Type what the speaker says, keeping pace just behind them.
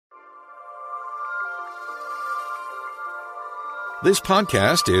This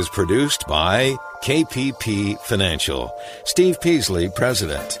podcast is produced by KPP Financial. Steve Peasley,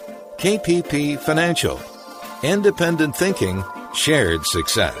 President. KPP Financial. Independent thinking, shared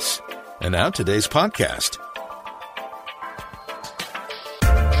success. And now today's podcast.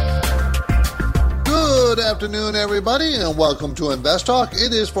 Good afternoon, everybody, and welcome to Invest Talk.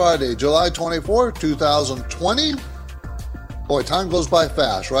 It is Friday, July 24th, 2020. Boy, time goes by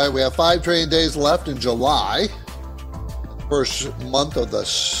fast, right? We have 5 trading days left in July. First month of the,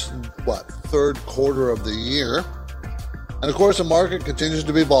 third quarter of the year. And of course, the market continues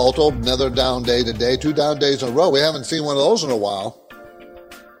to be volatile. Another down day today, 2 down days in a row. We haven't seen one of those in a while.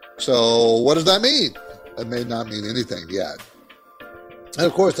 So what does that mean? That may not mean anything yet. And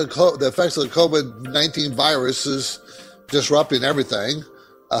of course, the effects of the COVID-19 virus is disrupting everything.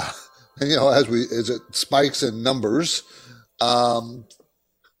 As it spikes in numbers.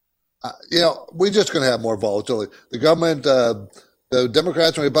 We're just going to have more volatility. The government, the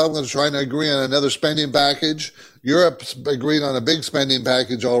Democrats and Republicans are trying to agree on another spending package. Europe's agreed on a big spending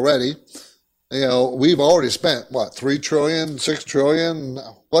package already. We've already spent, $3 trillion, $6 trillion?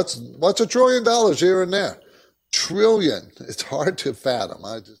 What's $1 trillion here and there? Trillion. It's hard to fathom,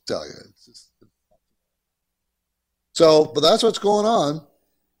 I just tell you. But that's what's going on.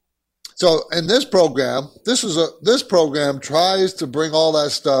 So in this program, this program tries to bring all that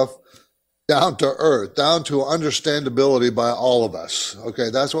stuff down to earth, down to understandability by all of us. Okay,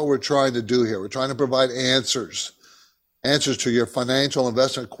 that's what we're trying to do here. We're trying to provide answers to your financial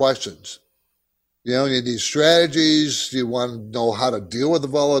investment questions. You need strategies. You want to know how to deal with the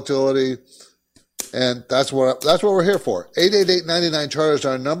volatility. And that's what we're here for. 888-99-CHART is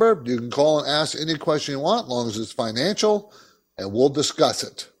our number. You can call and ask any question you want, as long as it's financial, and we'll discuss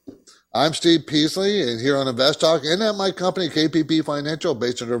it. I'm Steve Peasley, and here on Invest Talk, and at my company, KPP Financial,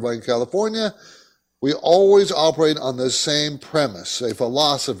 based in Irvine, California, we always operate on the same premise, a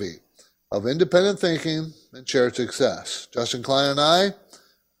philosophy of independent thinking and shared success. Justin Klein and I,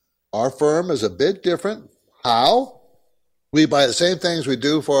 our firm is a bit different. How? We buy the same things we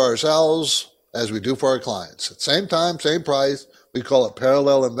do for ourselves as we do for our clients. At the same time, same price. We call it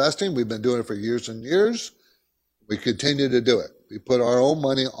parallel investing. We've been doing it for years and years. We continue to do it. We put our own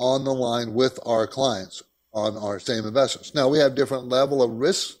money on the line with our clients on our same investments. Now, we have different level of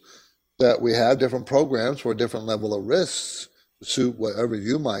risks that we have, different programs for different level of risks to suit whatever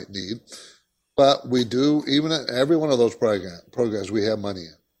you might need. But we do, even in every one of those programs, we have money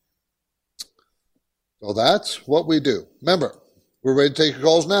in. So that's what we do. Remember, we're ready to take your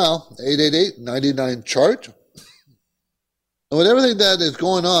calls now, 888-99-CHART. And with everything that is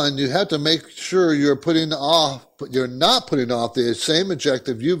going on, you have to make sure you're not putting off the same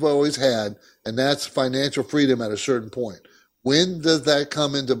objective you've always had, and that's financial freedom at a certain point. When does that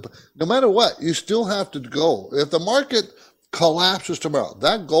come into, no matter what, you still have to go. If the market collapses tomorrow,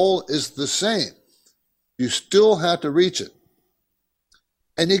 that goal is the same. You still have to reach it.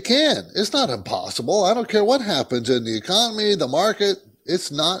 And you can. It's not impossible. I don't care what happens in the economy, the market,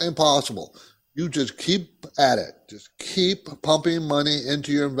 it's not impossible. You just keep at it. Just keep pumping money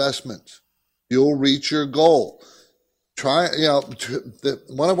into your investments. You'll reach your goal. One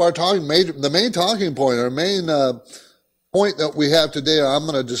of our the main talking point, our main point that we have today, I'm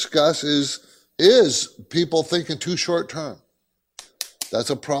going to discuss is people thinking too short term. That's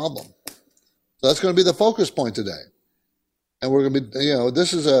a problem. So that's going to be the focus point today. And we're going to be,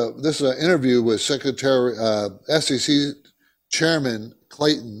 this is an interview with SEC Chairman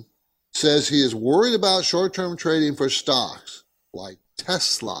Clayton. Says he is worried about short-term trading for stocks like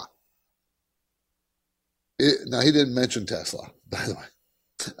Tesla. Now, he didn't mention Tesla, by the way.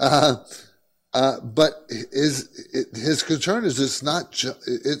 But his concern is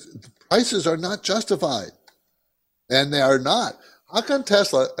prices are not justified. And they are not. How come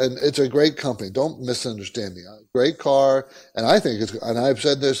Tesla, and it's a great company, don't misunderstand me, a great car, and I think and I've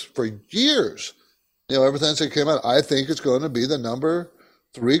said this for years, ever since it came out, I think it's going to be the number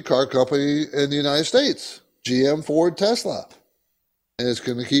 3 car company in the United States, GM, Ford, Tesla. And it's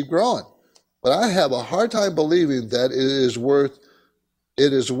going to keep growing. But I have a hard time believing that it is worth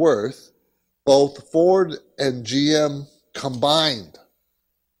both Ford and GM combined.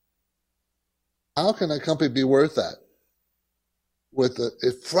 How can a company be worth that with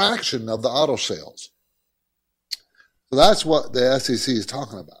a fraction of the auto sales? So that's what the SEC is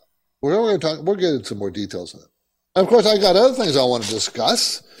talking about. We're getting some more details on it. And of course, I got other things I want to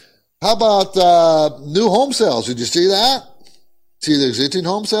discuss. How about new home sales? Did you see that? See the existing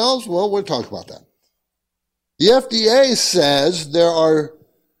home sales? Well, we'll talk about that. The FDA says there are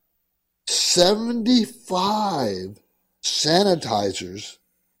 75 sanitizers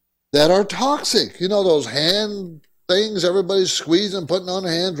that are toxic. Those hand things everybody's squeezing, putting on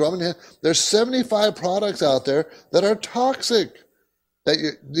their hands, rubbing their hands. There's 75 products out there that are toxic that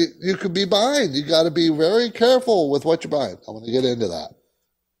you could be buying. You got to be very careful with what you're buying. I'm going to get into that.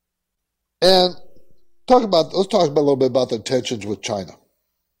 And let's talk about a little bit about the tensions with China.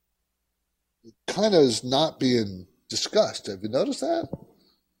 It kind of is not being discussed. Have you noticed that?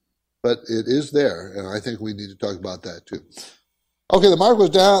 But it is there, and I think we need to talk about that too. Okay, the market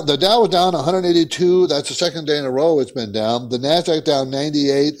was down. The Dow was down 182. That's the second day in a row it's been down. The Nasdaq down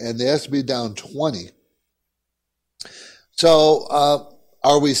 98, and the S&P down 20. So,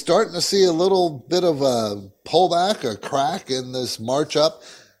 are we starting to see a little bit of a pullback, a crack in this march up?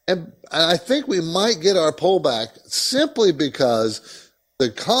 And I think we might get our pullback simply because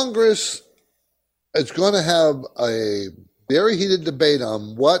the Congress is going to have a very heated debate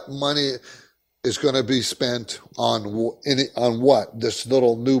on what money is going to be spent on what this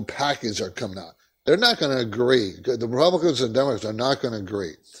little new package are coming out. They're not going to agree. The Republicans and Democrats are not going to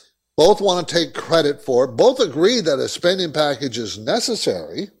agree. Both want to take credit for it. Both agree that a spending package is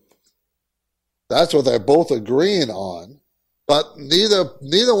necessary. That's what they're both agreeing on. But neither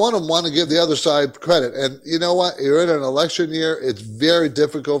one of them want to give the other side credit. And you know what? You're in an election year. It's very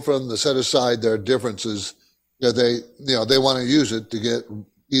difficult for them to set aside their differences that they want to use it to get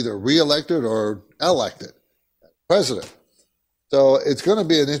either reelected or elected president. So it's going to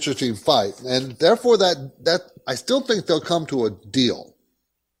be an interesting fight. And therefore that I still think they'll come to a deal.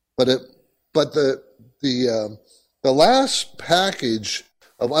 But the last package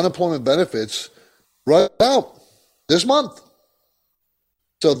of unemployment benefits runs out this month.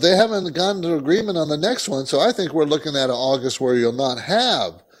 So they haven't gotten to agreement on the next one. So I think we're looking at August where you'll not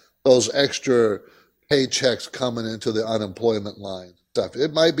have those extra paychecks coming into the unemployment line stuff.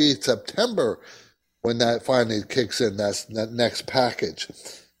 It might be September when that finally kicks in, that next package.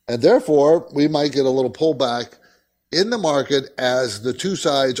 And therefore, we might get a little pullback in the market as the two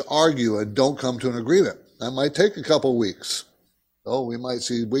sides argue and don't come to an agreement. That might take a couple weeks. Oh, we might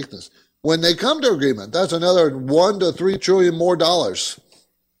see weakness. When they come to agreement, that's another $1 to $3 trillion more dollars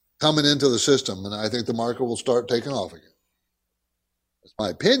coming into the system, and I think the market will start taking off again. That's my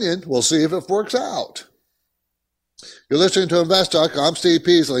opinion. We'll see if it works out. You're listening to Invest Talk. I'm Steve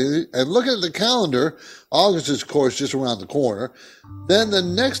Peasley, and looking at the calendar, August is, of course, just around the corner. Then the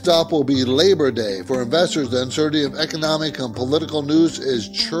next stop will be Labor Day. For investors, the uncertainty of economic and political news is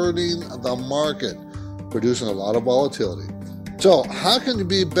churning the market, producing a lot of volatility. So how can you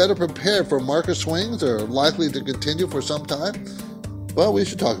be better prepared for market swings that are likely to continue for some time? Well, we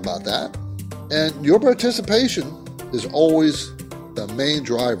should talk about that. And your participation is always the main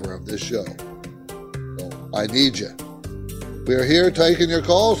driver of this show. So I need you. We are here taking your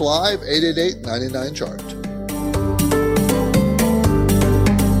calls live, 888-99-CHART.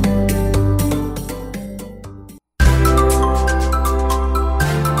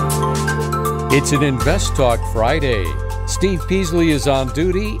 It's an Invest Talk Friday. Steve Peasley is on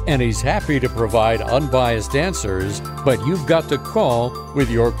duty, and he's happy to provide unbiased answers, but you've got to call with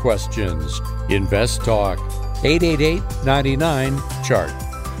your questions. Invest Talk, 888-99-CHART.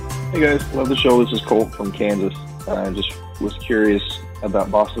 Hey guys, love the show. This is Colt from Kansas. Just was curious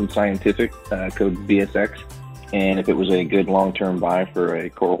about Boston Scientific, code BSX, and if it was a good long-term buy for a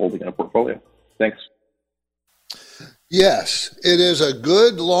core holding in a portfolio. Thanks. Yes, it is a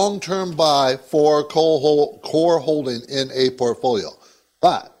good long-term buy for core holding in a portfolio,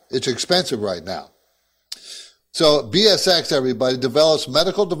 but it's expensive right now. So BSX, everybody, develops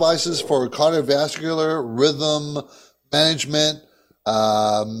medical devices for cardiovascular, rhythm management,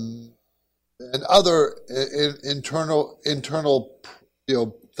 and other internal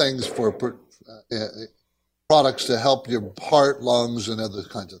things for products to help your heart, lungs, and other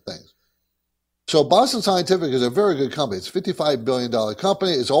kinds of things. So Boston Scientific is a very good company. It's a $55 billion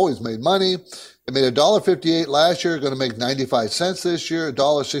company. It's always made money. It made $1.58 last year, going to make 95 cents this year,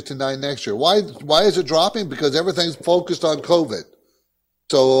 $1.69 next year. Why is it dropping? Because everything's focused on COVID.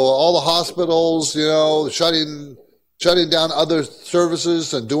 So all the hospitals, shutting down other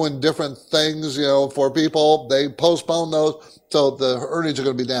services and doing different things, for people, they postpone those. So the earnings are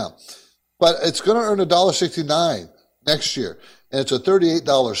going to be down. But it's going to earn $1.69 next year. And it's a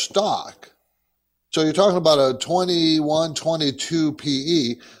 $38 stock. So you're talking about a 21, 22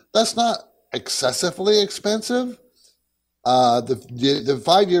 PE. That's not excessively expensive. The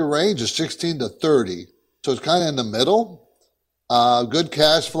 5-year range is 16 to 30. So it's kind of in the middle. Good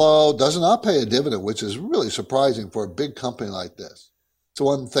cash flow, does not pay a dividend, which is really surprising for a big company like this. It's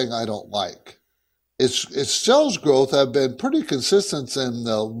one thing I don't like. Its sales growth have been pretty consistent in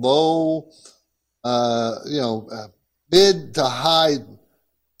the low, mid to high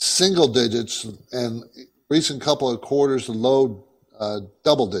single digits and recent couple of quarters to low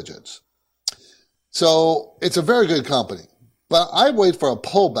double digits. So it's a very good company. But I'd wait for a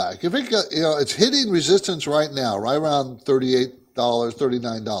pullback. If it got, it's hitting resistance right now, right around $38,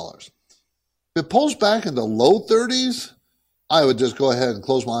 $39. If it pulls back into low 30s, I would just go ahead and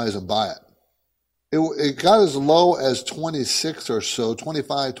close my eyes and buy it. It got as low as 26 or so,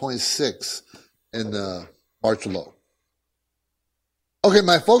 25, 26 in the March low. Okay,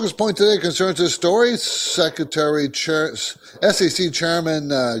 my focus point today concerns this story. SEC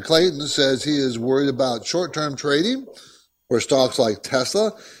Chairman Clayton says he is worried about short-term trading for stocks like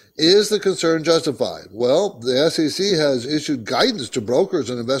Tesla. Is the concern justified? Well, the SEC has issued guidance to brokers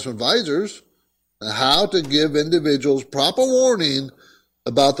and investment advisors on how to give individuals proper warning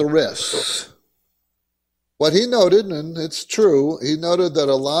about the risks. What he noted, and it's true, he noted that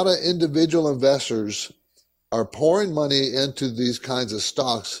a lot of individual investors are pouring money into these kinds of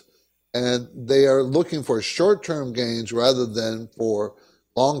stocks, and they are looking for short-term gains rather than for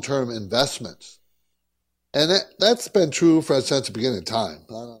long-term investments. And that's been true since the beginning of time.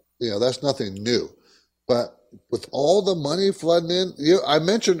 That's nothing new. But with all the money flooding in, I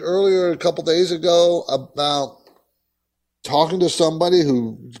mentioned earlier a couple days ago about talking to somebody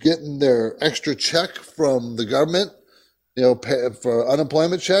who's getting their extra check from the government, pay for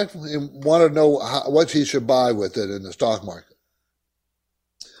unemployment check, and want to know what he should buy with it in the stock market.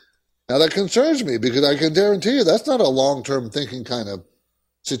 Now that concerns me because I can guarantee you that's not a long-term thinking kind of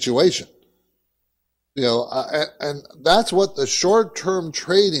situation. And that's what the short-term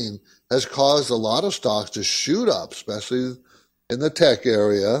trading has caused a lot of stocks to shoot up, especially in the tech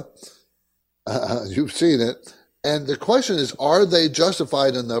area. You've seen it. And the question is, are they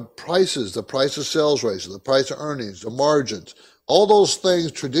justified in the prices, the price of sales ratio, the price of earnings, the margins, all those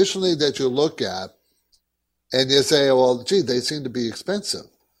things traditionally that you look at, and you say, well, gee, they seem to be expensive.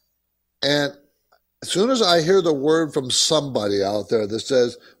 And as soon as I hear the word from somebody out there that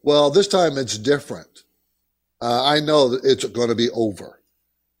says, well, this time it's different, I know that it's going to be over.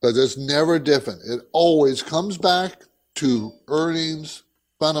 But it's never different. It always comes back to earnings,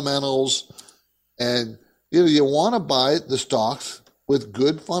 fundamentals, and you want to buy the stocks with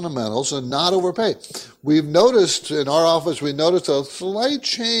good fundamentals and not overpay. We've noticed in our office, we noticed a slight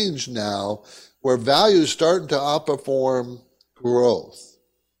change now where value is starting to outperform growth.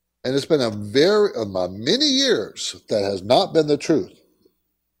 And it's been many years that has not been the truth,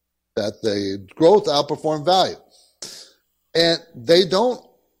 that the growth outperformed value. And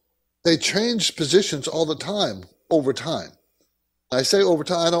they change positions all the time, over time. I say over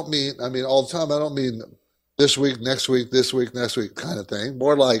time, I mean all the time. I don't mean this week, next week, this week, next week kind of thing.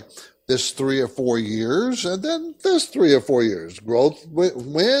 More like this 3 or 4 years, and then this 3 or 4 years. Growth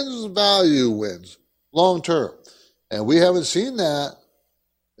wins, value wins, long term. And we haven't seen that.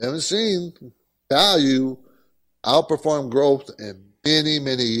 We haven't seen value outperform growth in many,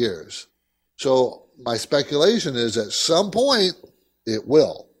 many years. So my speculation is at some point it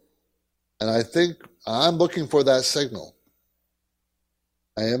will. And I think I'm looking for that signal.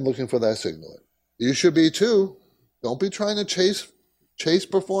 I am looking for that signal. You should be too. Don't be trying to chase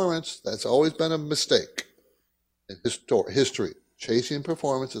performance. That's always been a mistake in history. Chasing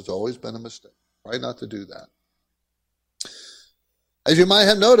performance has always been a mistake. Try not to do that. As you might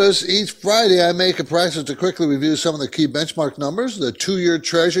have noticed, each Friday I make a practice to quickly review some of the key benchmark numbers. The 2-year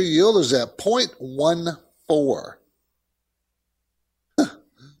Treasury yield is at 0.14.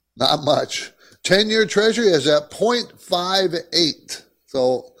 Not much. 10-year Treasury is at 0.58.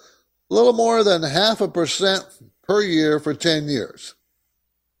 So a little more than 0.5% per year for 10 years.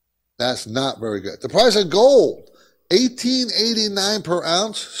 That's not very good. The price of gold, $18.89 per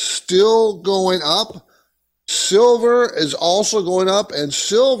ounce, still going up. Silver is also going up, and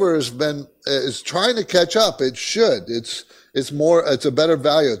silver is trying to catch up. It should. It's a better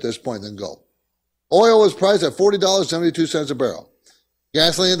value at this point than gold. Oil is priced at $40.72 a barrel.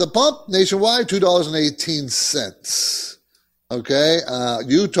 Gasoline at the pump nationwide, $2.18. Okay,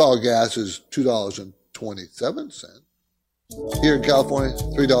 Utah gas is $2.27. Here in California,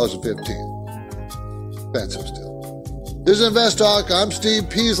 $3.15. Expensive still. This is Invest Talk. I'm Steve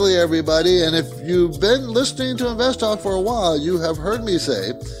Peasley, everybody. And if you've been listening to Invest Talk for a while, you have heard me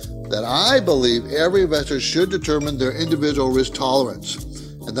say that I believe every investor should determine their individual risk tolerance.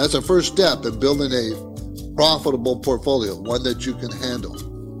 And that's a first step in building a profitable portfolio, one that you can handle.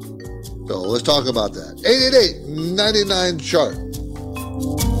 So let's talk about that. 888-99-CHART.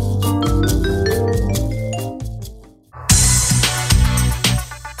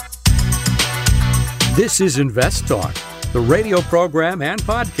 This is Invest Talk, the radio program and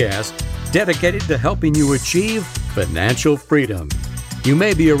podcast dedicated to helping you achieve financial freedom. You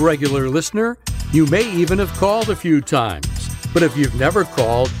may be a regular listener, You may even have called a few times. But if you've never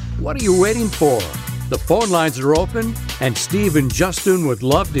called, what are you waiting for? The phone lines are open, and Steve and Justin would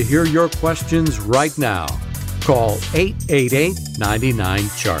love to hear your questions right now. Call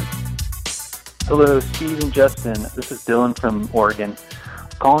 888-99-CHART. Hello, Steve and Justin. This is Dylan from Oregon.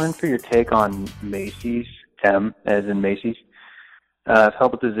 Calling in for your take on Macy's, M as in Macy's. I've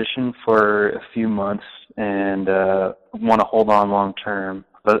held a position for a few months and want to hold on long term.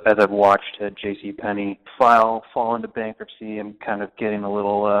 But as I've watched JCPenney fall into bankruptcy, I'm kind of getting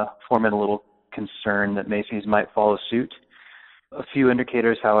forming a little concern that Macy's might follow suit. A few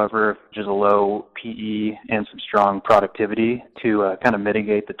indicators, however, which is a low PE and some strong productivity to kind of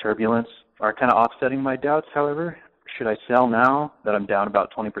mitigate the turbulence, are kind of offsetting my doubts, however. Should I sell now that I'm down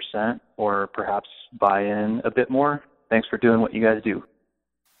about 20% or perhaps buy in a bit more? Thanks for doing what you guys do.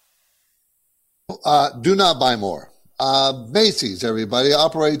 Do not buy more. Macy's, everybody,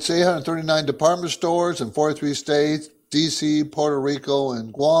 operates 839 department stores in 43 states, D.C., Puerto Rico,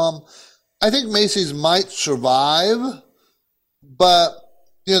 and Guam. I think Macy's might survive, but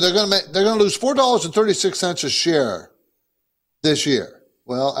they're going to lose $4.36 a share this year.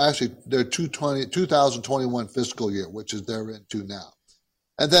 Well, actually, their 2021 fiscal year, which is they're into now.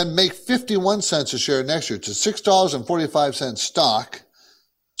 And then make 51 cents a share next year to $6.45 stock.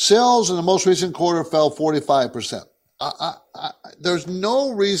 Sales in the most recent quarter fell 45%. There's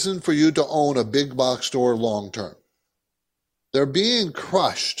no reason for you to own a big box store long term. They're being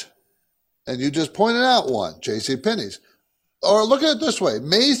crushed. And you just pointed out one, JCPenney's. Or look at it this way.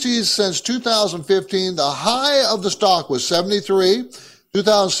 Macy's since 2015, the high of the stock was 73.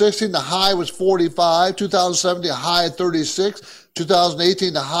 2016, the high was 45. 2017, a high of 36.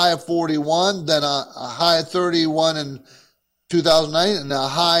 2018, the high of 41. Then a high of 31 in 2009 and a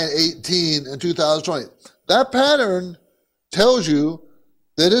high of 18 in 2020. That pattern tells you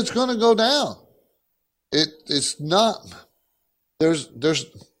that it's going to go down. It's not.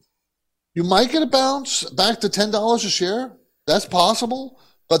 You might get a bounce back to $10 a share. That's possible,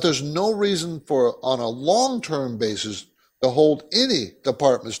 but there's no reason for, on a long-term basis, to hold any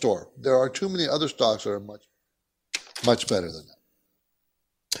department store. There are too many other stocks that are much, much better than that.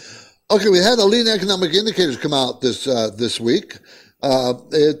 Okay, we had the leading economic indicators come out this week.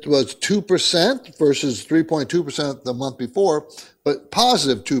 It was 2% versus 3.2% the month before, but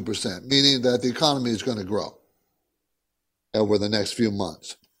positive 2%, meaning that the economy is going to grow over the next few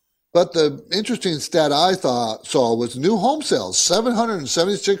months. But the interesting stat I saw was new home sales,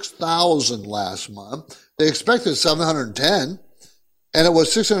 776,000 last month. They expected 710, and it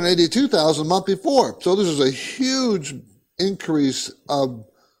was 682,000 the month before. So this is a huge increase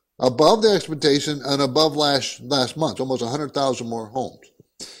above the expectation and above last month, almost 100,000 more homes.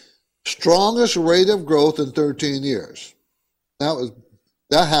 Strongest rate of growth in 13 years. That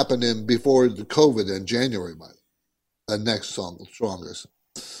happened before the COVID in January, the next strongest.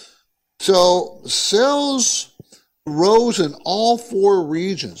 So sales rose in all four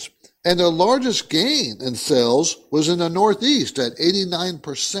regions, and the largest gain in sales was in the Northeast at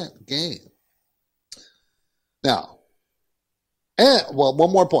 89% gain. Now,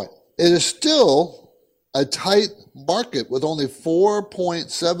 one more point. It is still a tight market with only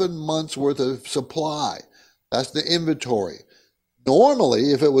 4.7 months worth of supply. That's the inventory.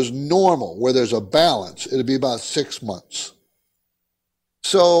 Normally, if it was normal, where there's a balance, it'd be about 6 months.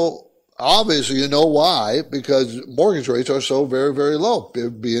 So obviously, you know why, because mortgage rates are so very, very low,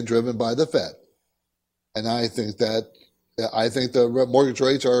 being driven by the Fed. And I think the mortgage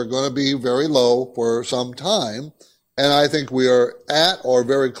rates are going to be very low for some time. And I think we are at or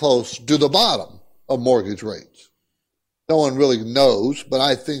very close to the bottom of mortgage rates. No one really knows, but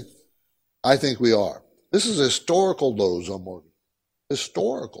I think we are. This is historical lows on mortgage.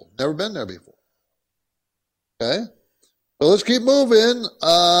 Historical. Never been there before. Okay? So let's keep moving.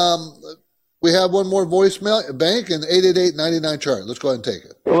 We have one more voicemail, bank, and 888-99-CHART. Let's go ahead and take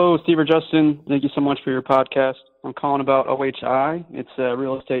it. Hello, Steve or Justin. Thank you so much for your podcast. I'm calling about OHI. It's a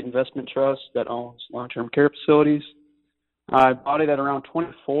real estate investment trust that owns long-term care facilities. I bought it at around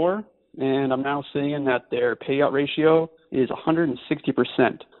 24, and I'm now seeing that their payout ratio is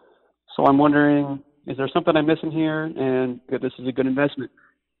 160%. So I'm wondering, is there something I'm missing here, and if this is a good investment?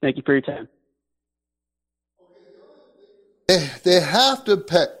 Thank you for your time. They have to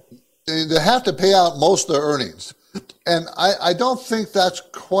pay pay out most of their earnings, and I don't think that's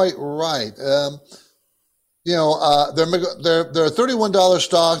quite right. They're a $31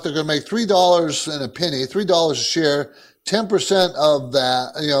 stock. They're going to make $3 and a penny, $3 a share. 10% of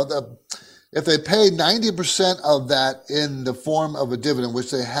that, if they pay 90% of that in the form of a dividend, which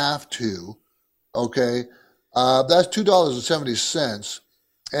they have to, okay, that's $2.70.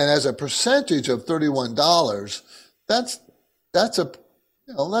 And as a percentage of $31, that's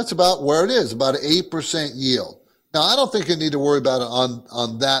about where it is, about an 8% yield. Now, I don't think you need to worry about it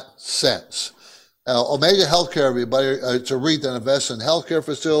on that sense. Omega Healthcare, everybody, it's a REIT that invests in healthcare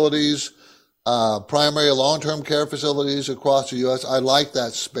facilities, primary long-term care facilities across the U.S. I like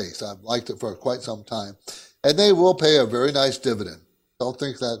that space. I've liked it for quite some time. And they will pay a very nice dividend. Don't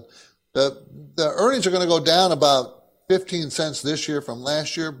think that the earnings are going to go down about 15 cents this year from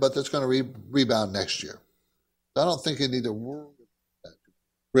last year, but that's going to rebound next year. I don't think you need to worry about that.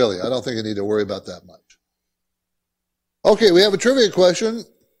 Really, I don't think you need to worry about that much. Okay, we have a trivia question.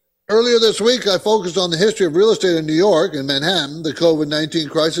 Earlier this week, I focused on the history of real estate in New York and Manhattan. The COVID-19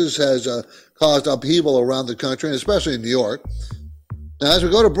 crisis has caused upheaval around the country, and especially in New York. Now, as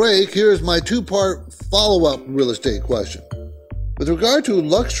we go to break, here's my two-part follow-up real estate question. With regard to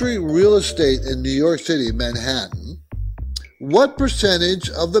luxury real estate in New York City, Manhattan, what percentage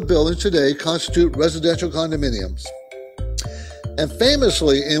of the buildings today constitute residential condominiums? And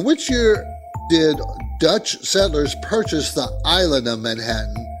famously, in which year did Dutch settlers purchase the island of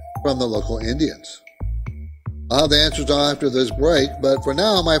Manhattan from the local Indians? I'll have the answers after this break, but for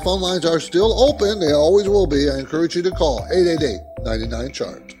now, my phone lines are still open. They always will be. I encourage you to call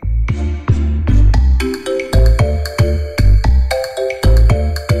 888-99-CHART.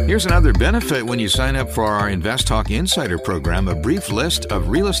 Here's another benefit when you sign up for our Invest Talk Insider program, a brief list of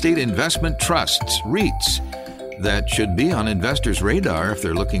real estate investment trusts, REITs, that should be on investors' radar if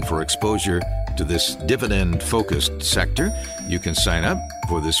they're looking for exposure to this dividend-focused sector. You can sign up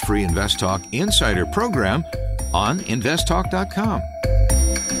for this free Invest Talk Insider program on investtalk.com.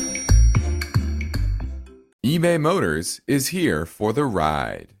 eBay Motors is here for the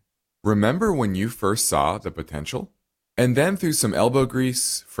ride. Remember when you first saw the potential? And then through some elbow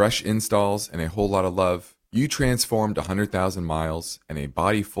grease, fresh installs, and a whole lot of love, you transformed 100,000 miles and a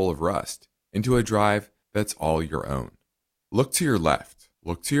body full of rust into a drive that's all your own. Look to your left.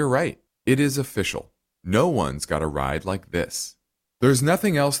 Look to your right. It is official. No one's got a ride like this. There's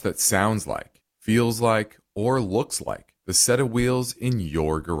nothing else that sounds like, feels like, or looks like the set of wheels in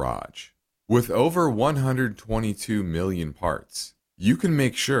your garage. With over 122 million parts, you can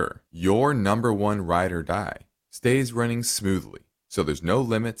make sure your number one ride or die stays running smoothly, so there's no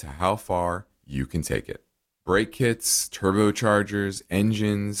limit to how far you can take it. Brake kits, turbochargers,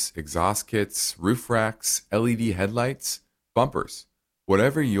 engines, exhaust kits, roof racks, LED headlights, bumpers,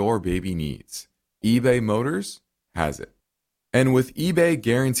 whatever your baby needs, eBay Motors has it. And with eBay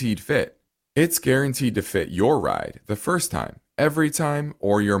Guaranteed Fit, it's guaranteed to fit your ride the first time, every time,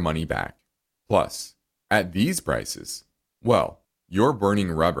 or your money back. Plus, at these prices, well, you're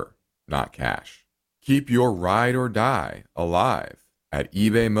burning rubber, not cash. Keep your ride or die alive at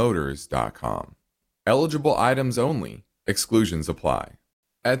ebaymotors.com. Eligible items only. Exclusions apply.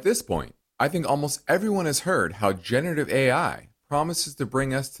 At this point, I think almost everyone has heard how generative AI promises to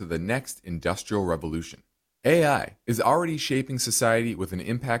bring us to the next industrial revolution. AI is already shaping society with an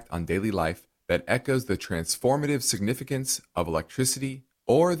impact on daily life that echoes the transformative significance of electricity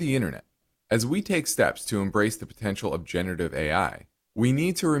or the internet. As we take steps to embrace the potential of generative AI, we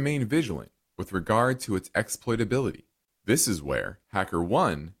need to remain vigilant with regard to its exploitability. This is where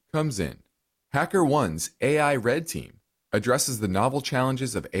HackerOne comes in. HackerOne's AI Red Team addresses the novel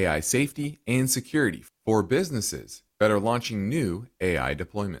challenges of AI safety and security for businesses that are launching new AI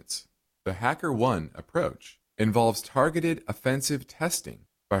deployments. The HackerOne approach involves targeted offensive testing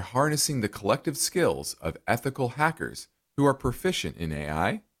by harnessing the collective skills of ethical hackers who are proficient in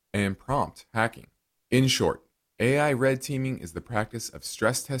AI and prompt hacking. In short, AI red teaming is the practice of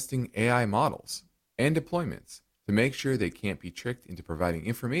stress testing AI models and deployments to make sure they can't be tricked into providing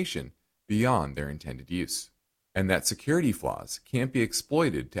information beyond their intended use, and that security flaws can't be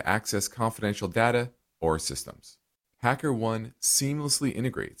exploited to access confidential data or systems. HackerOne seamlessly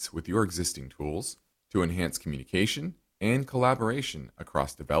integrates with your existing tools to enhance communication and collaboration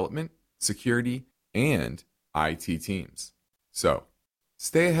across development, security, and IT teams. So,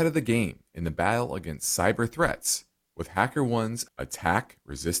 stay ahead of the game in the battle against cyber threats with HackerOne's attack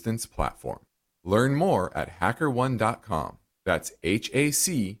resistance platform. Learn more at hackerone.com. That's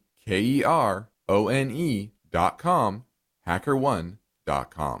HackerOne.com,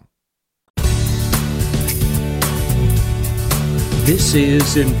 hackerone.com. This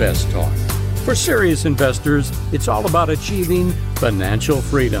is Invest Talk. For serious investors, it's all about achieving financial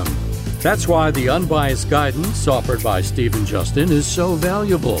freedom. That's why the unbiased guidance offered by Steve and Justin is so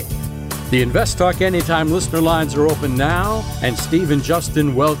valuable. The Invest Talk Anytime listener lines are open now, and Steve and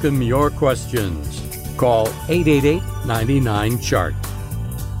Justin welcome your questions. Call 888-99-CHART.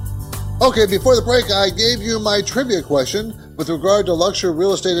 Okay, before the break, I gave you my trivia question. with regard to luxury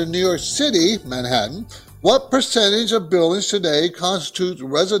real estate in New York City, Manhattan, what percentage of buildings today constitute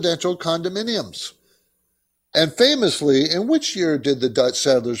residential condominiums? And famously, in which year did the Dutch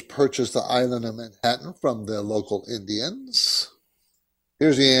settlers purchase the island of Manhattan from the local Indians?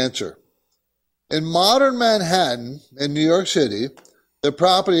 Here's the answer. In modern Manhattan, in New York City, the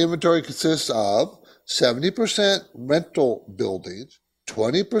property inventory consists of 70% rental buildings,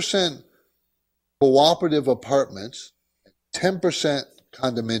 20% cooperative apartments, and 10%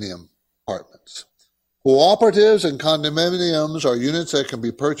 condominium apartments. Cooperatives and condominiums are units that can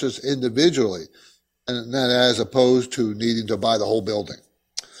be purchased individually, and that as opposed to needing to buy the whole building.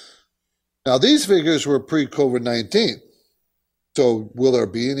 Now, these figures were pre-COVID-19. So will there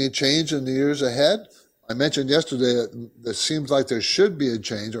be any change in the years ahead? I mentioned yesterday that it seems like there should be a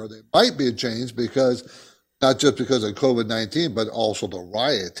change, or there might be a change, because not just because of COVID-19, but also the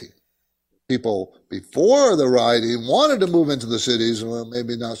rioting. People before the rioting wanted to move into the cities, well,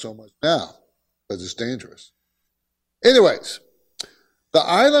 maybe not so much now, because it's dangerous. Anyways, the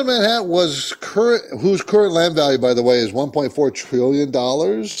island of Manhattan whose current land value, by the way, is $1.4 trillion,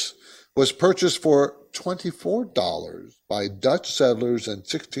 was purchased for $24 by Dutch settlers in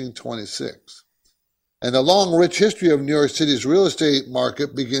 1626. And the long, rich history of New York City's real estate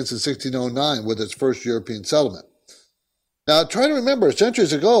market begins in 1609 with its first European settlement. Now, try to remember,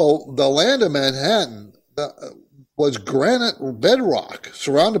 centuries ago, the land of Manhattan was granite bedrock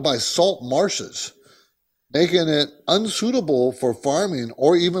surrounded by salt marshes, making it unsuitable for farming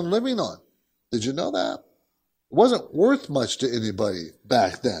or even living on. Did you know that? It wasn't worth much to anybody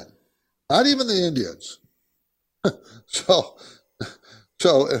back then, not even the Indians. So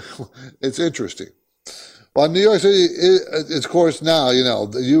it's interesting. Well, New York City is, of course, now,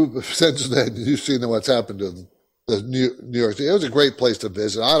 since then, you've seen what's happened to the New York City. It was a great place to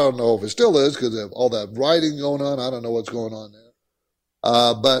visit. I don't know if it still is because of all that rioting going on. I don't know what's going on there.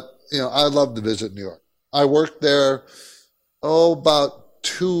 But I love to visit New York. I worked there, about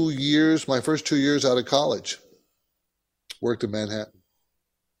 2 years, my first 2 years out of college. Worked in Manhattan.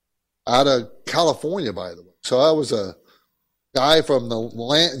 Out of California, by the way. So I was a guy from the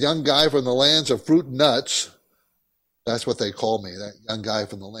land, young guy from the lands of fruit and nuts. That's what they call me, that young guy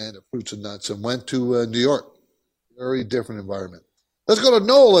from the land of fruits and nuts, and went to New York. Very different environment. Let's go to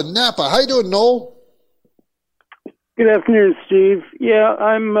Noel in Napa. How you doing, Noel? Good afternoon, Steve. Yeah,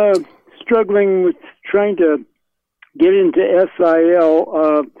 I'm struggling with trying to get into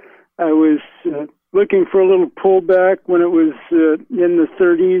SIL. I was looking for a little pullback when it was in the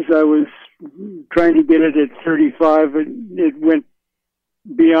 30s. I was trying to get it at 35. It went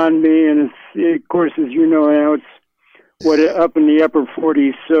beyond me, and it's, of course, as you know now, it's up in the upper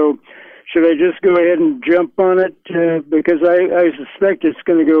 40s. So should I just go ahead and jump on it? Because I suspect it's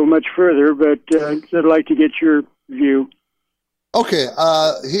going to go much further, but I'd like to get your view. Okay,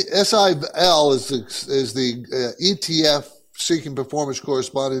 SIL is the ETF seeking performance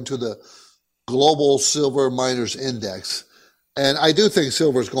corresponding to the Global Silver Miners Index. And I do think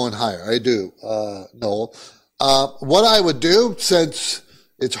silver is going higher. I do, Noel. What I would do, since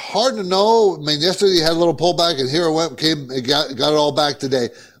it's hard to know, I mean, yesterday you had a little pullback, and here it went, got it all back today.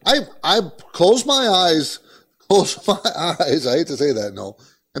 I close my eyes, I hate to say that, Noel,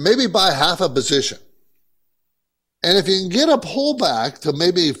 and maybe buy half a position. And if you can get a pullback to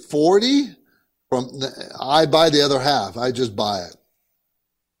maybe 40, I buy the other half. I just buy it.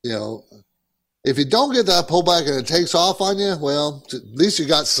 If you don't get that pullback and it takes off on you, well, at least you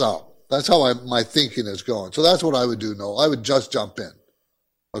got some. That's how my thinking is going. So that's what I would do, Noel. I would just jump in.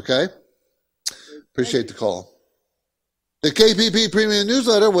 Okay? Appreciate the call. The KPP Premium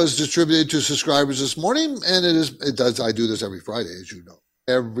Newsletter was distributed to subscribers this morning, and I do this every Friday, as you know.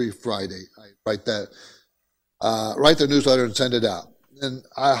 Every Friday, I write the newsletter and send it out. And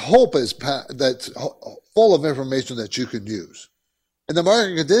I hope that's full of information that you can use. In the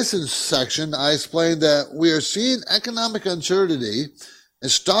market conditions section, I explained that we are seeing economic uncertainty and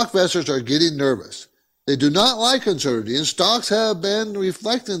stock investors are getting nervous. They do not like uncertainty, and stocks have been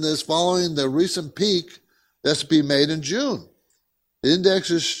reflecting this following the recent peak that's been made in June. The index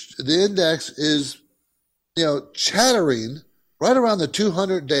is chattering right around the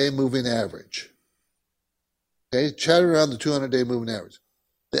 200-day moving average. Okay, chattering around the 200-day moving average.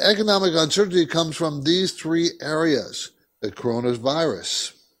 The economic uncertainty comes from these three areas: the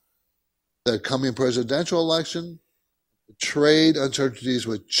coronavirus, the coming presidential election, the trade uncertainties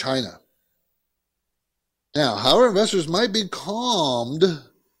with China. Now, however, investors might be calmed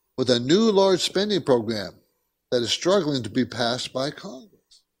with a new large spending program that is struggling to be passed by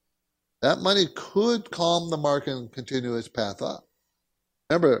Congress. That money could calm the market and continue its path up.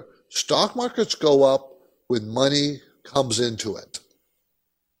 Remember, stock markets go up when money comes into it.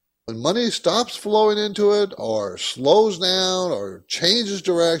 When money stops flowing into it or slows down or changes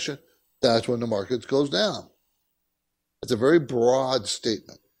direction, that's when the market goes down. It's a very broad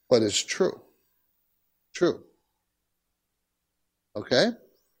statement, but it's true. True. Okay?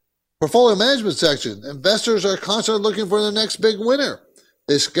 Portfolio management section. Investors are constantly looking for the next big winner.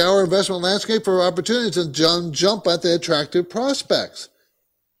 They scour investment landscape for opportunities and jump at the attractive prospects.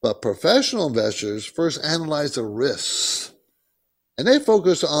 But professional investors first analyze the risks. And they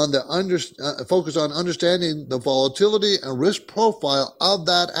focus on understanding the volatility and risk profile of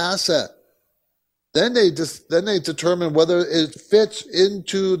that asset. Then they determine whether it fits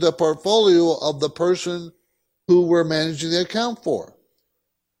into the portfolio of the person who we're managing the account for.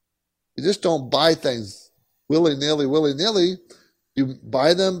 You just don't buy things willy-nilly. You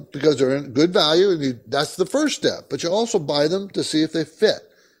buy them because they're in good value, and that's the first step. But you also buy them to see if they fit.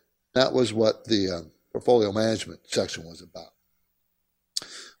 That was what the portfolio management section was about.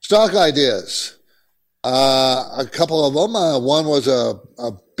 Stock ideas. A couple of them. One was a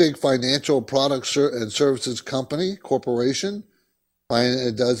big financial products and services company, corporation.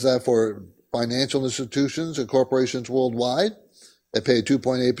 It does that for financial institutions and corporations worldwide. They pay a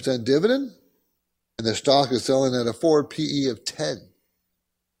 2.8% dividend, and the stock is selling at a forward PE of 10.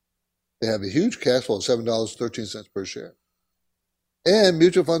 They have a huge cash flow of $7.13 per share. And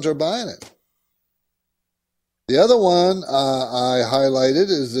mutual funds are buying it. The other one I highlighted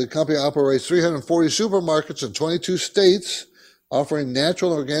is the company operates 340 supermarkets in 22 states offering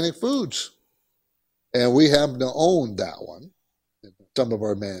natural and organic foods. And we happen to own that one in some of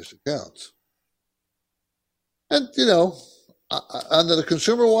our managed accounts. And, under the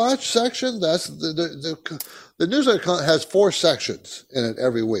Consumer Watch section, that's the newsletter has 4 sections in it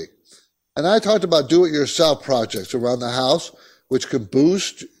every week. And I talked about do-it-yourself projects around the house, which can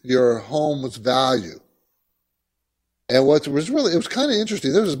boost your home's value. And it was kind of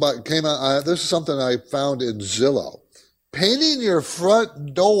interesting. This is something I found in Zillow. Painting your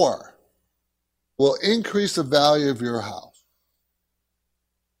front door will increase the value of your house.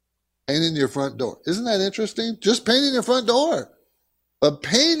 Painting your front door. Isn't that interesting? Just painting your front door. But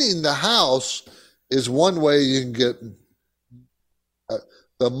painting the house is one way you can get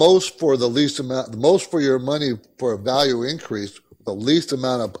the most for the least amount, the most for your money for a value increase, the least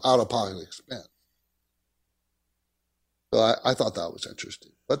amount of out-of-pocket expense. So I thought that was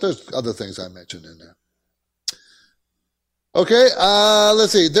interesting. But there's other things I mentioned in there. Okay,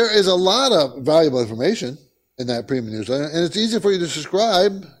 let's see. There is a lot of valuable information in that premium newsletter, and it's easy for you to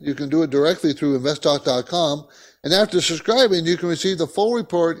subscribe. You can do it directly through investtalk.com, and after subscribing, you can receive the full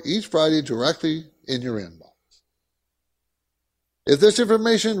report each Friday directly in your inbox. If this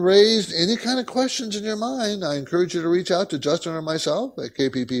information raised any kind of questions in your mind, I encourage you to reach out to Justin or myself at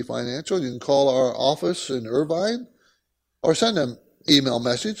KPP Financial. You can call our office in Irvine or send an email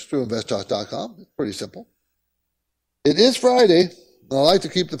message through investtalk.com. It's pretty simple. It is Friday, and I like to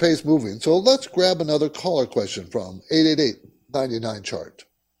keep the pace moving. So let's grab another caller question from 888-99-CHART.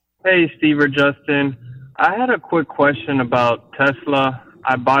 Hey, Steve or Justin. I had a quick question about Tesla.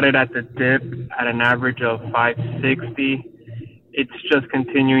 I bought it at the dip at an average of 560. It's just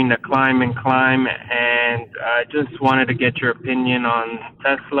continuing to climb, and I just wanted to get your opinion on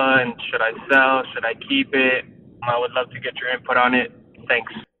Tesla, and should I sell? Should I keep it? I would love to get your input on it.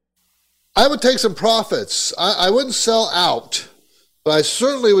 Thanks. I would take some profits. I wouldn't sell out, but I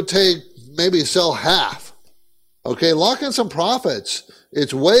certainly would maybe sell half. Okay, lock in some profits.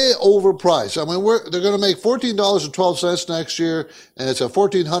 It's way overpriced. I mean, they're going to make $14.12 next year, and it's a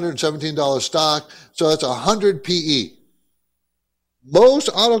 $1,417 stock, so that's 100 PE. Most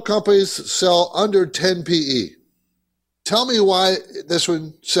auto companies sell under 10 PE. Tell me why this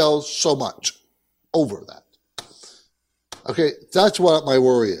one sells so much over that. Okay, that's what my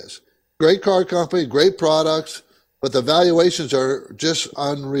worry is. Great car company, great products, but the valuations are just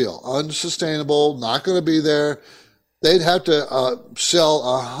unreal, unsustainable, not going to be there. They'd have to sell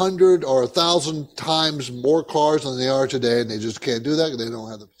 100 or 1,000 times more cars than they are today, and they just can't do that because they don't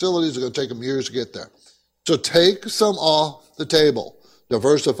have the facilities. It's going to take them years to get there. So take some off the table.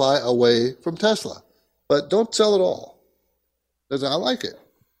 Diversify away from Tesla. But don't sell it all. Because I like it.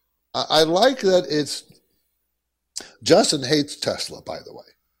 I like that it's... Justin hates Tesla, by the way.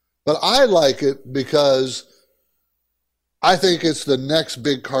 But I like it because I think it's the next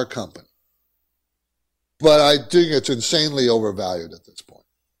big car company. But I think it's insanely overvalued at this point.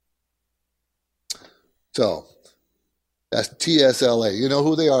 So, that's TSLA. You know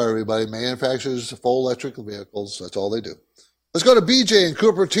who they are, everybody. Manufacturers of full electric vehicles. That's all they do. Let's go to BJ in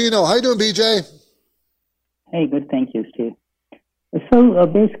Cupertino. How you doing, BJ? Hey, good. Thank you, Steve. So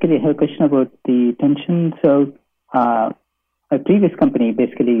basically, I have a question about the pension. So a previous company,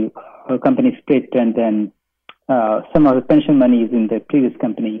 basically a company split, and then some of the pension money is in the previous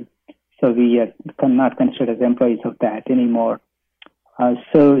company. So we are not considered as employees of that anymore.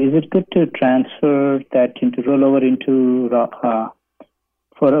 So is it good to transfer that into rollover into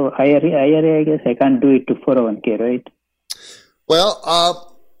for IRA? I guess I can't do it to 401k, right? Well, are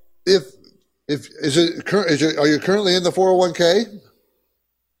you currently in the 401k?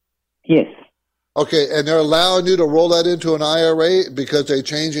 Yes. Okay, and they're allowing you to roll that into an IRA because they're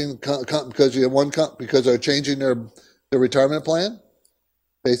changing because they're changing their retirement plan,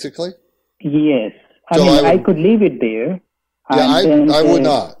 basically. Yes, I could leave it there. Yeah, I would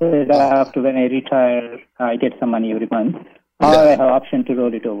not. After when I retire, I get some money every month, or I have option to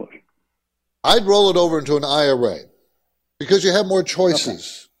roll it over. I'd roll it over into an IRA because you have more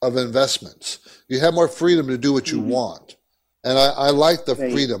choices of investments. You have more freedom to do what you want. And I like the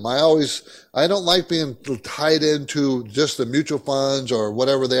freedom. I don't like being tied into just the mutual funds or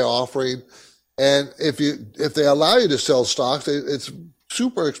whatever they're offering. And if they allow you to sell stocks, it's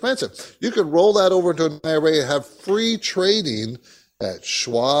super expensive. You could roll that over into an IRA and have free trading at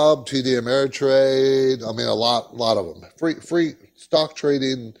Schwab, TD Ameritrade. I mean, a lot of them. Free stock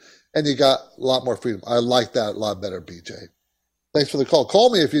trading, and you got a lot more freedom. I like that a lot better, BJ. Thanks for the call. Call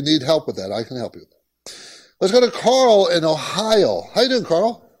me if you need help with that. I can help you with that. Let's go to Carl in Ohio. How you doing,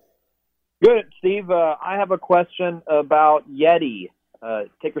 Carl? Good, Steve. I have a question about Yeti,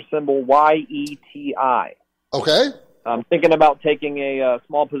 ticker symbol YETI. Okay. I'm thinking about taking a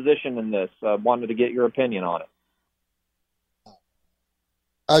small position in this. Wanted to get your opinion on it.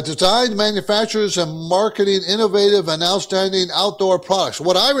 Designed, manufactures, and marketing innovative and outstanding outdoor products.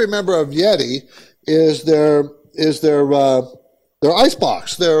 What I remember of Yeti is their ice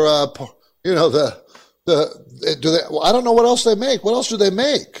box. Their I don't know what else they make. What else do they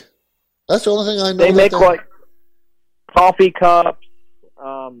make? That's the only thing I know. They make like coffee cups,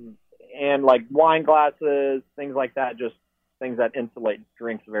 and like wine glasses, things like that. Just things that insulate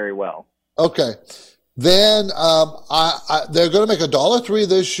drinks very well. Okay. Then they're going to make $1.03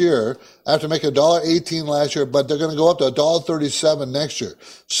 this year after making $1.18 last year, but they're going to go up to $1.37 next year.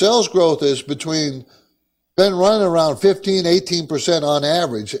 Sales growth is been running around 15-18% on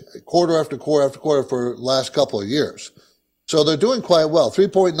average, quarter after quarter after quarter for the last couple of years. So they're doing quite well.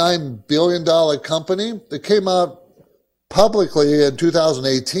 $3.9 billion company. They came out publicly in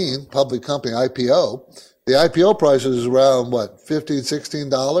 2018, public company IPO. The IPO price is around, $15,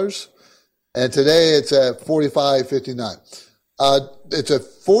 $16? And today it's at $45.59. It's a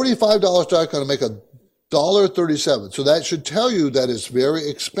 $45 stock going to make $1.37. So that should tell you that it's very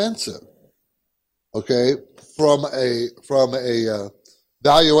expensive. Okay, from a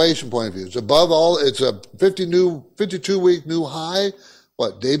valuation point of view, it's above all. It's a 52-week new high.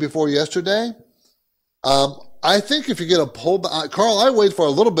 Day before yesterday? I think if you get a pullback, Carl, I wait for a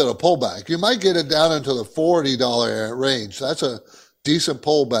little bit of pullback. You might get it down into the $40 range. That's a decent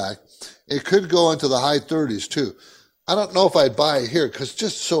pullback. It could go into the high 30s too. I don't know if I'd buy it here because it's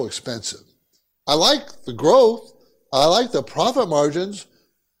just so expensive. I like the growth. I like the profit margins.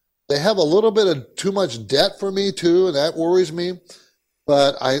 They have a little bit of too much debt for me too, and that worries me.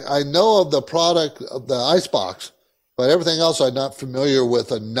 But I know of the product of the Icebox, but everything else I'm not familiar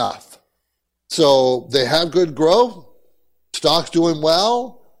with enough. So they have good growth. Stock's doing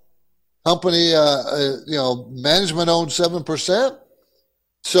well. Company, management owns 7%.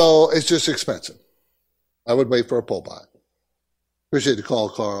 So it's just expensive. I would wait for a pullback. Appreciate the call,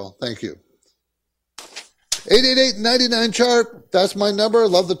 Carl. Thank you. 888-99-CHART. That's my number.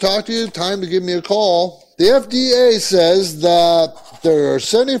 Love to talk to you. Time to give me a call. The FDA says that there are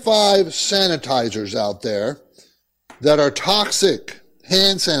 75 sanitizers out there that are toxic,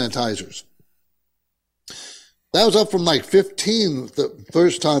 hand sanitizers. That was up from 15 the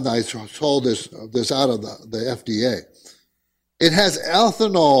first time I saw this out of the FDA. It has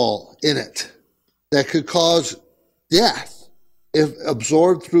ethanol in it that could cause death if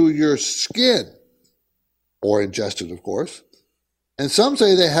absorbed through your skin. Or ingested, of course. And some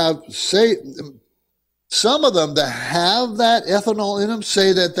say some of them that have that ethanol in them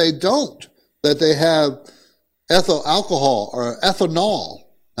say that they don't, that they have ethyl alcohol or ethanol,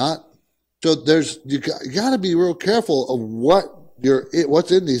 not. So you got to be real careful of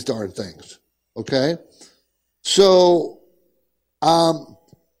what's in these darn things. Okay. So,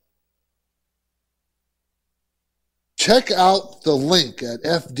 check out the link at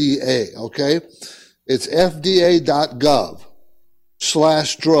FDA. Okay. It's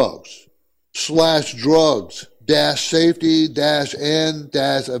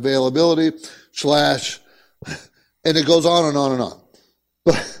fda.gov/drugs/safety-n-availability/ and it goes on and on and on.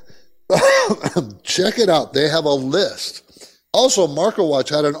 Check it out. They have a list. Also, MarketWatch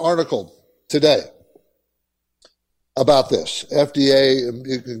had an article today about this.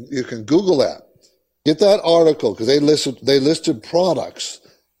 FDA, you can Google that. Get that article because they listed products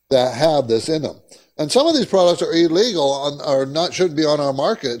that have this in them. And some of these products are illegal shouldn't be on our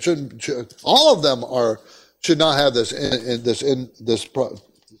market. All of them should not have this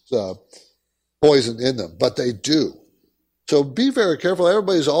poison in them, but they do. So be very careful.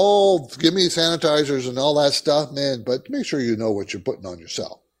 Everybody's all give me sanitizers and all that stuff, man, but make sure you know what you're putting on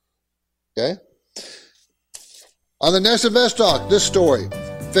yourself. Okay? On the next Invest Talk, this story.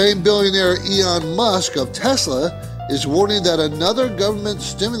 Famed billionaire Elon Musk of Tesla is warning that another government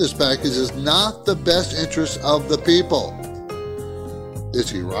stimulus package is not the best interest of the people. Is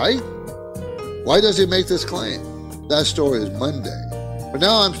he right? Why does he make this claim? That story is Monday. For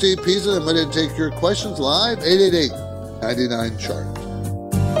now, I'm Steve Peasley. I'm ready to take your questions live. 888-99-CHART.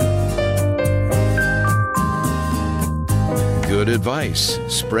 Good advice.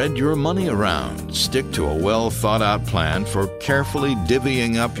 Spread your money around. Stick to a well-thought-out plan for carefully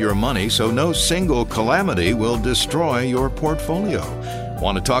divvying up your money so no single calamity will destroy your portfolio.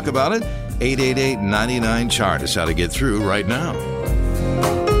 Want to talk about it? 888-99-CHART is how to get through right now.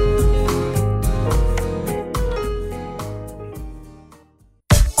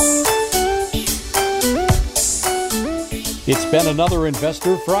 It's been another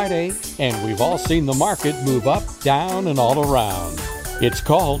Investor Friday, and we've all seen the market move up, down, and all around. It's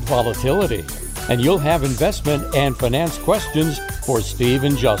called volatility, and you'll have investment and finance questions for Steve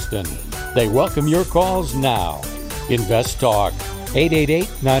and Justin. They welcome your calls now. Invest Talk,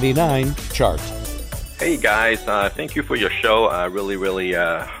 888-99-CHART. Hey guys, thank you for your show. I really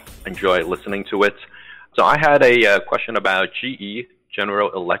enjoy listening to it. So I had a question about GE,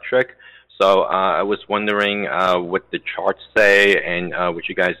 General Electric. So I was wondering what the charts say and what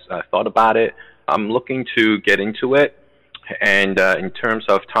you guys thought about it. I'm looking to get into it, and in terms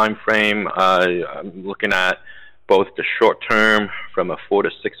of time frame, I'm looking at both the short term from a 4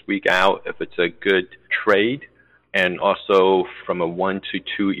 to 6 week out, if it's a good trade, and also from a 1 to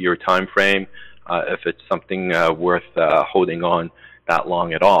 2 year time frame, if it's something worth holding on that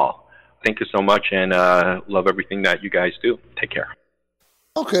long at all. Thank you so much, and love everything that you guys do. Take care.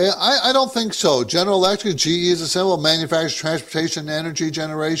 Okay, I don't think so. General Electric, GE is a symbol, manufactures transportation, energy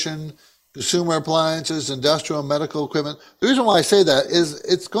generation, consumer appliances, industrial and medical equipment. The reason why I say that is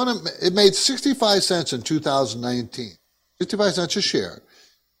it made 65 cents in 2019, 65 cents a share.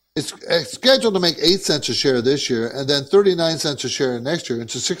 It's scheduled to make 8 cents a share this year and then 39 cents a share next year.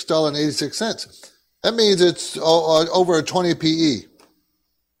 It's $6.86. That means it's over a 20 PE.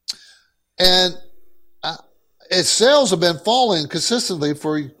 And its sales have been falling consistently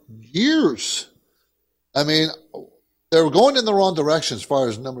for years. I mean, they're going in the wrong direction as far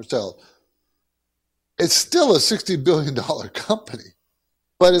as number of sales. It's still a $60 billion company,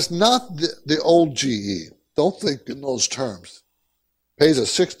 but it's not the old GE. Don't think in those terms. Pays a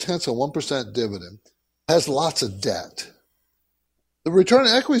 0.6% dividend, has lots of debt. The return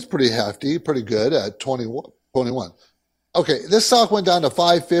on equity is pretty hefty, pretty good at 21. Okay, this stock went down to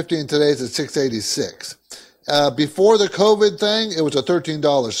 $5.50 and today's at $6.86. Before the COVID thing, it was a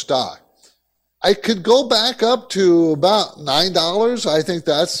 $13 stock. I could go back up to about $9. I think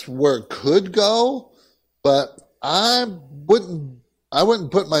that's where it could go, but I wouldn't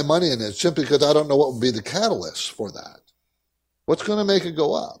put my money in it simply because I don't know what would be the catalyst for that. What's going to make it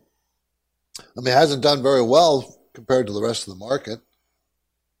go up? I mean, it hasn't done very well compared to the rest of the market.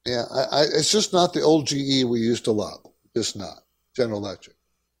 Yeah, it's just not the old GE we used to love. Just not. General Electric.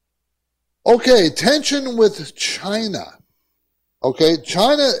 Okay, tension with China. Okay,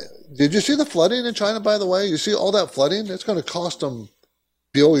 China, did you see the flooding in China, by the way? You see all that flooding? It's going to cost them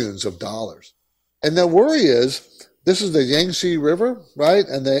billions of dollars. And the worry is, this is the Yangtze River, right?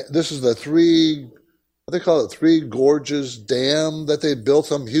 And this is the they call it Three Gorges Dam that they built.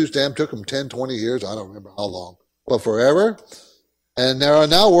 Some huge dam, took them 10, 20 years. I don't remember how long, but forever. And they're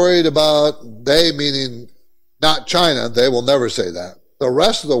now worried about, they meaning not China, they will never say that. The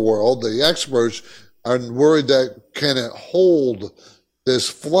rest of the world, the experts, are worried that can it hold this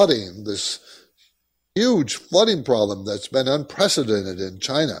flooding, this huge flooding problem that's been unprecedented in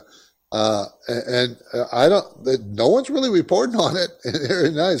China. No one's really reporting on it here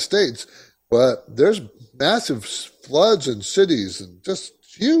in the United States, but there's massive floods in cities and just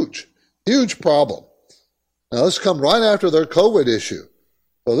huge problem. Now this come right after their COVID issue.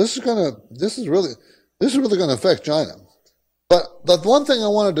 So this is really going to affect China. But the one thing I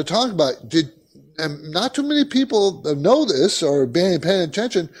wanted to talk about, and not too many people know this or paying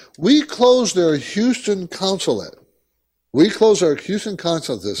attention, we closed our Houston consulate. We closed our Houston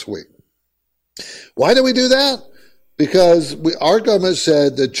consulate this week. Why do we do that? Because our government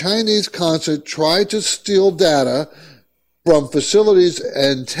said the Chinese consulate tried to steal data from facilities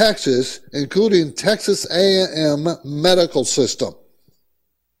in Texas, including Texas A&M Medical System.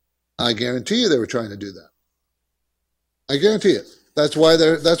 I guarantee you they were trying to do that. I guarantee it. That's why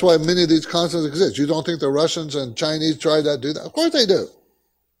many of these consulates exist. You don't think the Russians and Chinese tried to do that? Of course they do.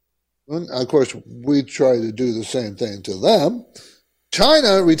 And of course, we try to do the same thing to them.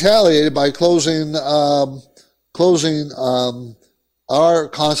 China retaliated by closing our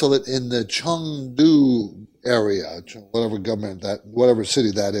consulate in the Chengdu area, whatever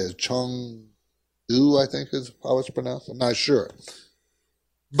city that is. Chengdu, I think is how it's pronounced. I'm not sure.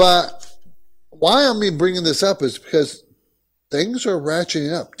 But why I'm bringing this up is because things are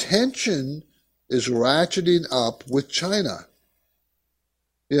ratcheting up. Tension is ratcheting up with China.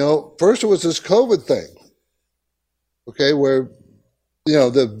 First it was this COVID thing, okay, where,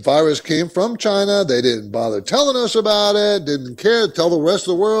 the virus came from China. They didn't bother telling us about it, didn't care to tell the rest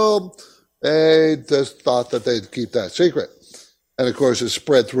of the world. They just thought that they'd keep that secret. And, of course, it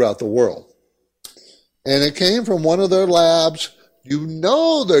spread throughout the world. And it came from one of their labs.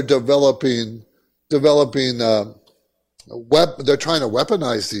 They're developing they're trying to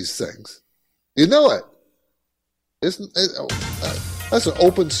weaponize these things. You know it. That's an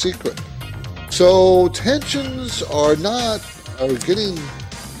open secret. So tensions are getting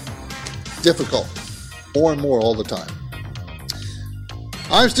difficult more and more all the time.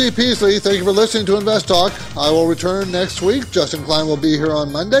 I'm Steve Peasley. Thank you for listening to Invest Talk. I will return next week. Justin Klein will be here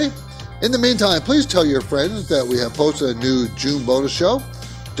on Monday. In the meantime, please tell your friends that we have posted a new June bonus show.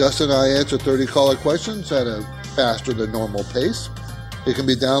 Justin and I answer 30 caller questions at a faster than normal pace. It can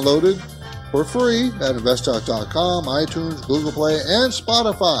be downloaded for free at investtalk.com, iTunes, Google Play, and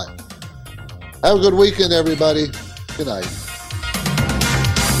Spotify. Have a good weekend, everybody. Good night.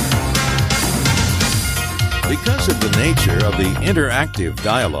 Because of the nature of the interactive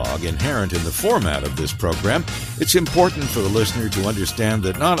dialogue inherent in the format of this program, it's important for the listener to understand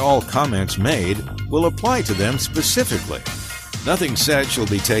that not all comments made will apply to them specifically. Nothing said shall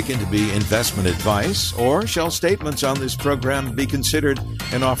be taken to be investment advice, or shall statements on this program be considered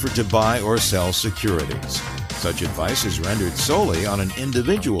an offer to buy or sell securities. Such advice is rendered solely on an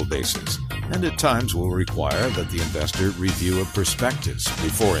individual basis, and at times will require that the investor review a prospectus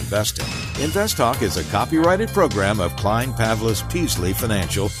before investing. Invest Talk is a copyrighted program of Klein Pavlis Peasley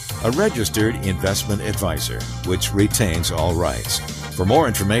Financial, a registered investment advisor, which retains all rights. For more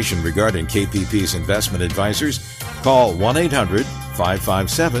information regarding KPP's investment advisors, call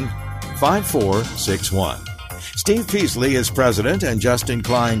 1-800-557-5461. Steve Peasley is President and Justin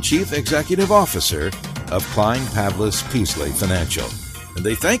Klein Chief Executive Officer of Klein Pavlis Peasley Financial. And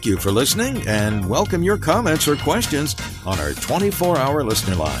they thank you for listening and welcome your comments or questions on our 24-hour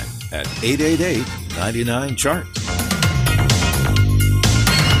listener line at 888-99-CHART.